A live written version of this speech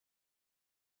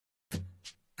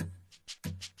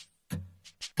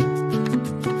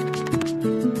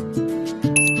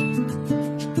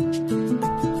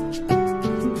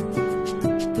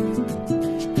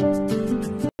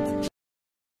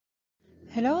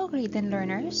Hello grade 10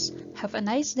 learners, have a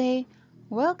nice day.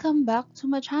 Welcome back to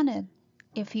my channel.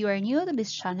 If you are new to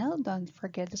this channel, don't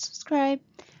forget to subscribe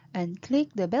and click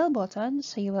the bell button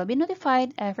so you will be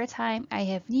notified every time I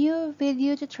have new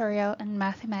video tutorial on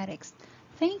mathematics.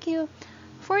 Thank you.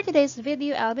 For today's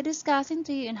video, I'll be discussing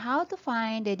to you on how to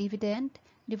find the dividend,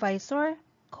 divisor,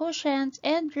 quotient,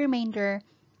 and remainder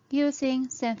using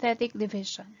synthetic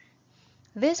division.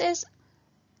 This is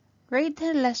grade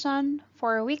 10 lesson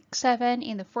for week 7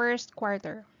 in the first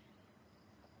quarter.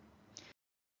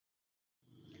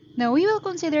 Now we will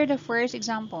consider the first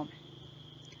example.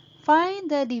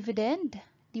 Find the dividend,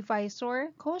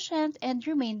 divisor, quotient, and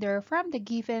remainder from the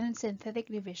given synthetic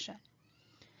division.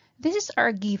 This is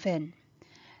our given.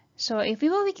 So if we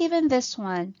will be given this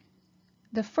one,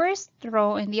 the first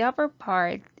row in the upper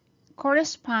part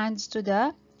corresponds to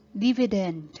the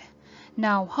dividend.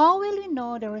 Now, how will we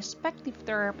know the respective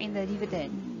term in the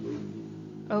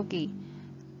dividend? Okay,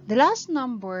 the last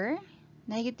number,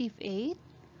 -8,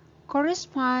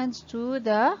 corresponds to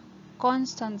the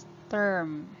constant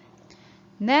term.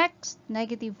 Next,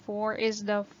 -4 is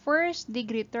the first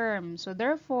degree term. So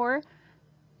therefore,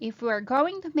 if we are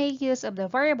going to make use of the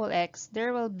variable x,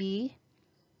 there will be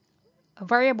a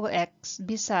variable x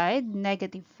beside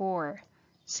 -4.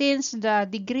 Since the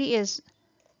degree is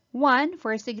 1,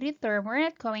 first degree term, we're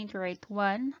not going to write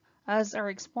 1 as our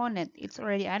exponent. It's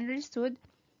already understood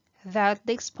that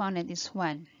the exponent is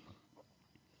 1.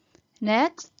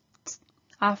 Next,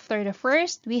 after the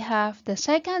first, we have the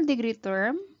second degree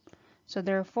term. So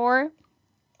therefore,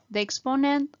 the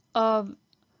exponent of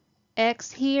x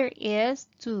here is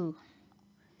 2.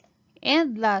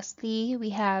 And lastly,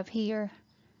 we have here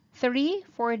 3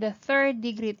 for the third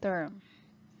degree term.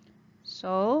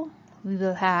 So we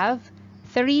will have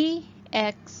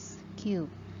 3x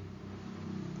cubed.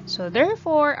 So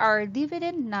therefore, our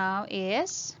dividend now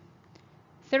is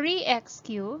 3x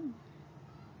cubed.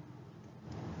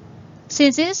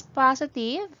 Since it is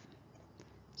positive,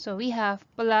 so we have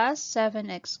plus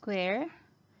 7x squared.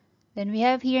 Then we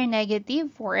have here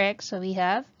 -4x, so we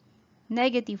have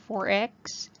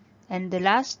 -4x. And the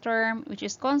last term, which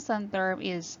is constant term,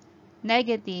 is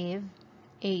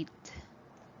 -8.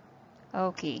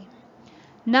 Okay.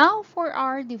 Now for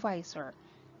our divisor.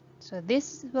 So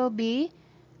this will be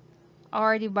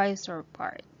our divisor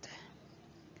part.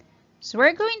 So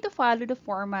we're going to follow the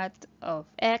format of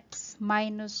x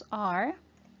minus r,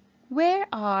 where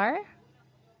r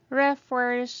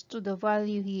refers to the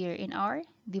value here in our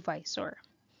divisor.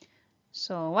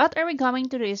 So what are we going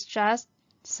to do is just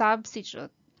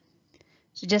substitute.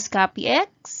 So just copy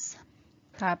x,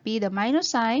 copy the minus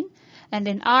sign, and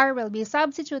then r will be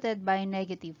substituted by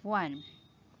 -1.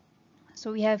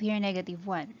 So we have here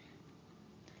 -1.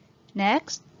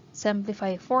 Next,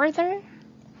 simplify further.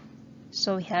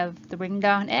 So we have to bring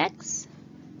down x.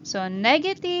 So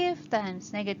negative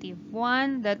times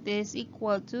 -1, that is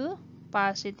equal to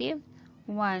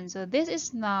 +1. So this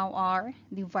is now our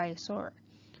divisor.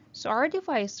 So our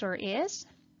divisor is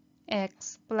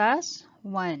x plus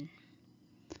 1.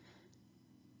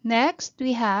 Next,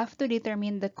 we have to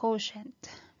determine the quotient.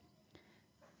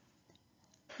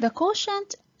 The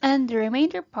quotient and the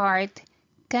remainder part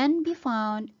can be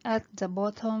found at the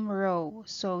bottom row.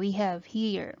 So we have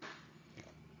here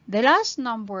the last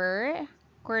number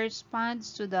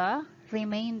corresponds to the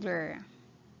remainder,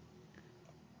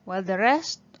 while the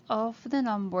rest of the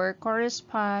number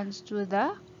corresponds to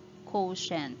the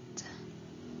quotient.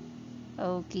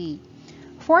 Okay,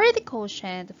 for the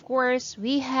quotient, of course,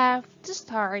 we have to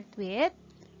start with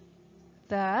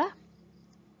the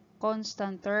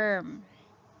constant term.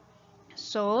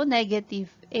 So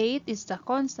 -8 is the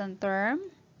constant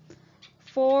term.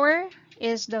 4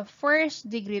 is the first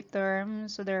degree term,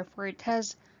 so therefore it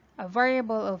has a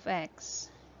variable of x.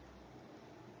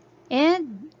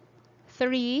 And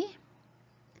 3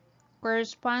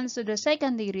 corresponds to the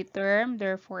second degree term,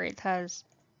 therefore it has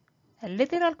a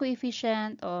literal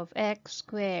coefficient of x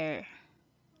squared,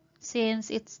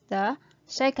 since it's the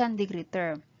second degree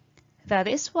term. That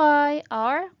is why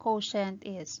our quotient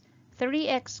is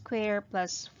 3x squared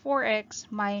plus 4x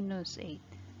minus 8.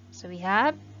 So we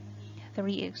have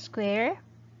 3x squared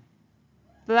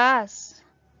plus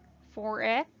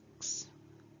 4x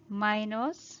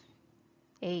minus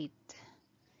 8.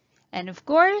 And of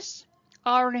course,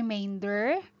 our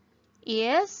remainder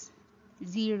is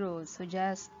 0. So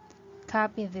just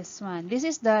copy this one. This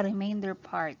is the remainder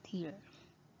part here.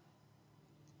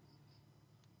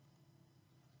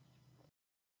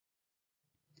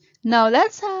 Now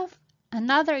let's have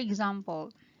another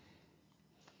example.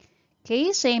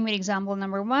 Okay, same with example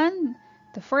number 1.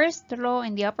 The first row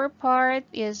in the upper part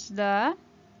is the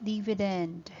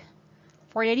dividend.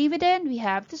 For the dividend, we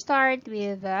have to start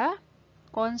with the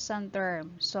constant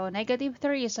term. So negative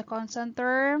 3 is a constant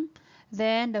term.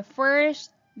 Then the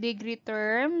first degree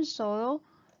term. So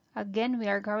again, we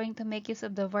are going to make use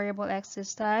of the variable x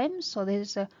this time. So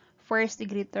this is a first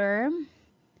degree term.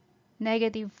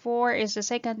 Negative 4 is the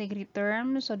second degree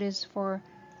term. So this is for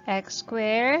x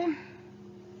squared.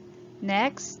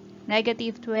 Next,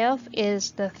 negative 12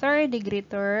 is the third degree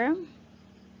term.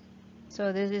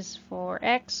 So this is for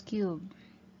x cubed.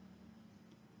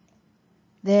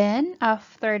 Then,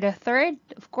 after the third,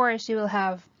 of course, you will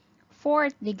have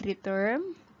fourth degree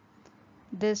term.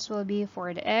 This will be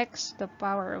for the x to the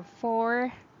power of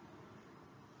 4.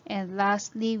 And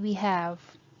lastly, we have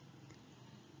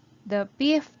the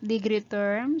fifth degree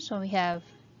term. So we have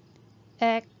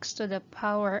x to the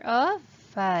power of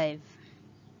 5.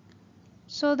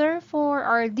 So therefore,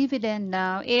 our dividend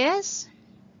now is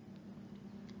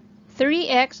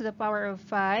 3x to the power of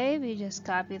 5. We just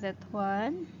copy that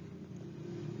one.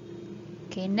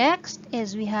 Okay, next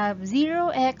is we have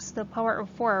 0x to the power of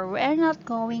 4. We are not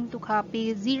going to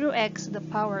copy 0x to the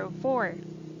power of 4.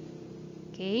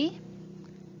 Okay.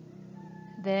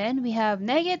 Then we have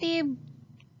negative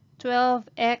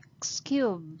 12x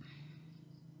cubed.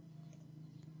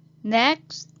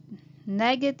 Next,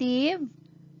 negative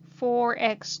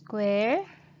 4x squared.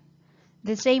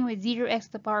 The same with 0x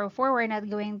to the power of 4. We're not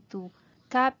going to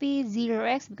copy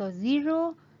 0x because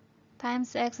 0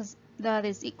 times x that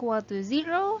is equal to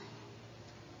 0.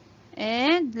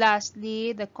 And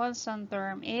lastly, the constant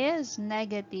term is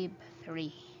negative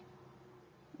 3.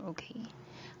 Okay.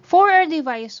 For our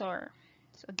divisor,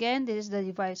 so again, this is the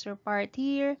divisor part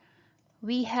here.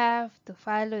 We have to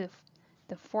follow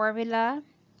the formula.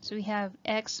 So we have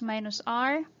x minus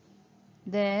r.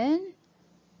 Then,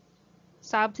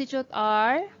 substitute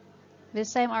r.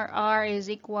 This time our r is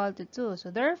equal to 2.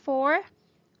 So therefore,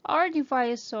 our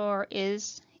divisor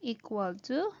is equal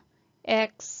to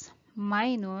x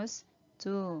minus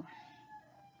 2.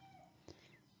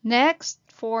 Next,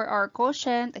 for our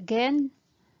quotient, again,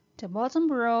 the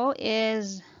bottom row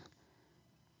is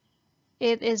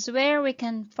where we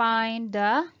can find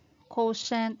the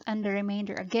quotient and the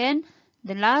remainder. Again,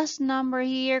 the last number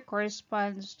here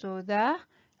corresponds to the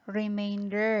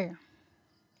remainder.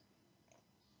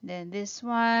 Then this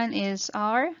one is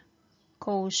our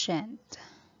quotient.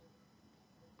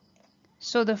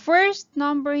 So the first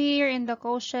number here in the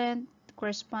quotient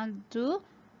corresponds to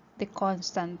the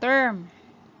constant term.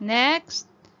 Next,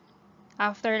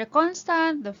 after the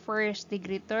constant, the first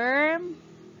degree term.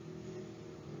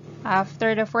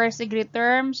 After the first degree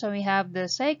term, so we have the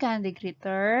second degree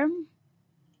term.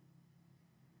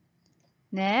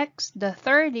 Next, the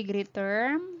third degree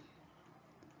term.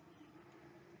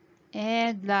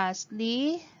 And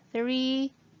lastly,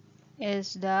 3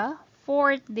 is the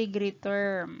fourth degree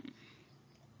term.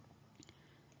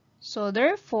 So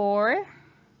therefore,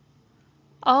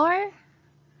 our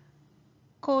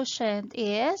quotient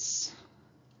is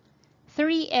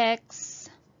 3x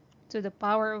to the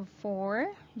power of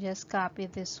 4. Just copy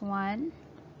this one.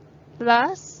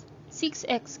 Plus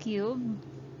 6x cubed.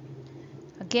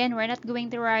 Again, we're not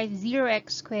going to write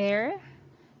 0x squared.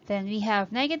 Then we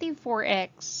have negative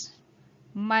 4x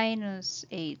minus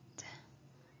 8.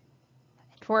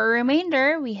 For a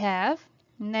remainder, we have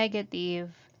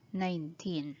negative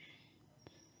 19.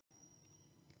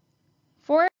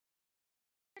 For our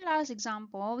last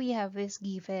example, we have this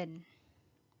given.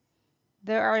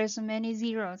 There are so many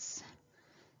zeros.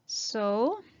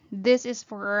 So, this is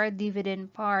for our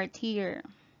dividend part here.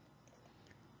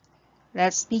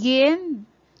 Let's begin.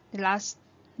 The last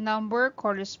number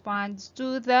corresponds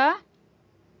to the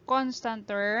constant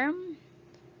term,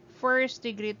 first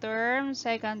degree term,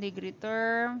 second degree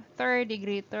term, third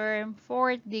degree term,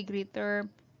 fourth degree term,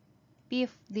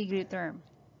 fifth degree term.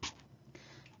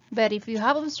 But if you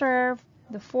have observed,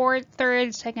 the fourth,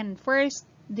 third, second, and first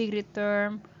degree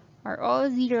term are all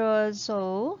zeros,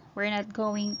 so we're not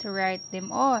going to write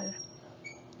them all.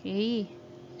 Okay,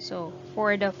 so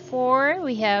for the 4,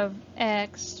 we have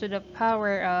x to the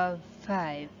power of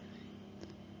 5.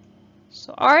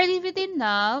 So our dividend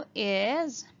now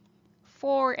is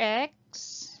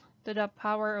 4x to the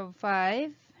power of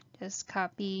 5. Just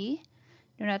copy.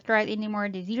 Do not write anymore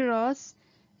the zeros.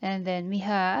 And then we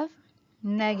have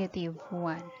negative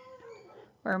 1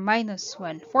 or minus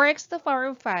 1. 4x to the power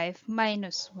of 5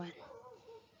 minus 1.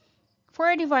 For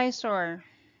our divisor,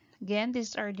 again, this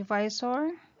is our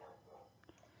divisor.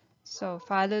 So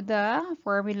follow the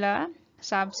formula,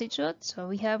 substitute. So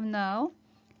we have now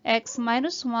x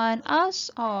minus 1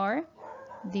 as our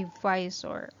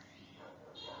divisor.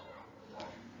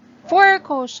 For our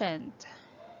quotient,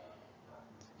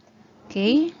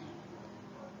 Okay,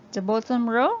 the bottom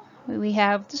row, we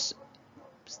have to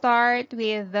start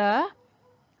with the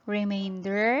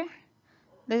remainder.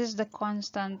 This is the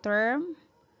constant term,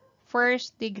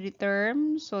 first degree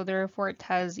term, so therefore it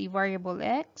has a variable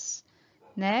x.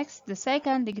 Next, the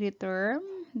second degree term,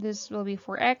 this will be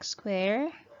for x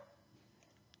squared.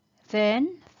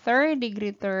 Then, third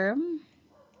degree term,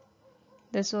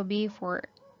 this will be for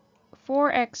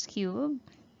 4x cubed.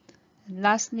 And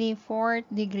lastly, fourth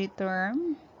degree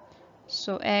term,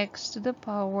 so x to the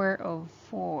power of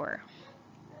 4.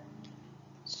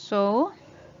 So,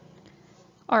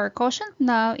 our quotient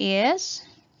now is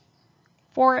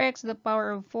 4x to the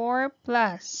power of 4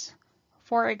 plus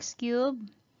 4x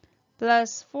cubed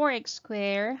plus 4x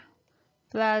squared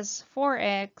plus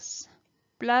 4x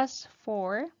plus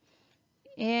 4,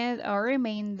 and our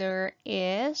remainder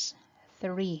is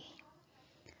 3.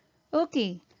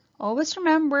 Okay, always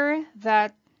remember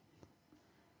that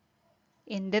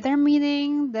in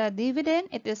determining the dividend,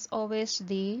 it is always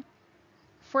the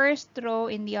first row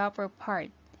in the upper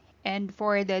part. And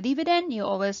for the dividend, you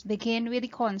always begin with the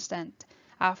constant.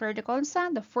 After the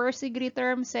constant, the first degree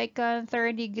term, second,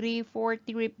 third degree, fourth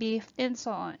degree, fifth, and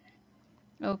so on.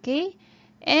 Okay?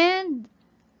 And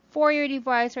for your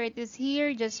divisor, it is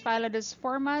here. Just follow this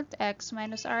format, x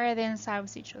minus r, then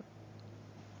substitute.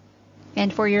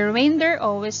 And for your remainder,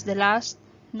 always the last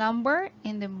number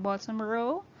in the bottom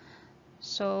row.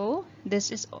 So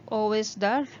this is always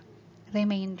the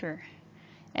remainder.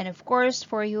 And of course,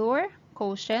 for your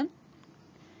quotient,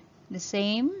 the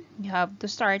same. You have to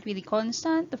start with the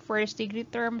constant, the first degree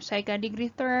term, second degree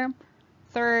term,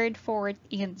 third, fourth,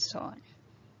 and so on.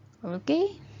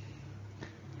 Okay?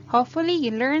 Hopefully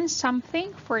you learned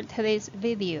something for today's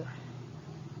video.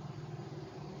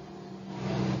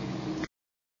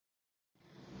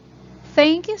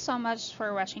 Thank you so much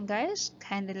for watching, guys.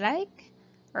 Kindly like,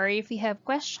 or if you have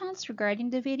questions regarding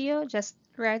the video, just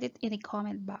write it in the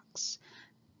comment box.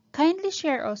 Kindly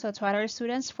share also to other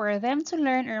students for them to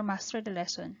learn or master the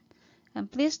lesson.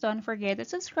 And please don't forget to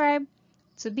subscribe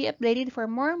to be updated for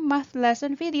more math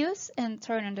lesson videos and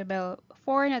turn on the bell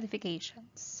for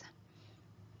notifications.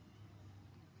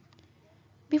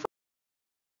 Before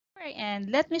I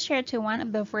end, let me share to one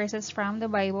of the verses from the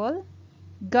Bible.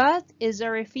 God is a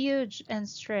refuge and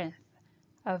strength,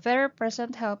 a very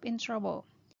present help in trouble.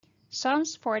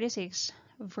 Psalms 46,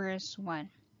 verse 1.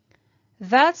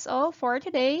 That's all for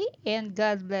today, and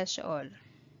God bless you all.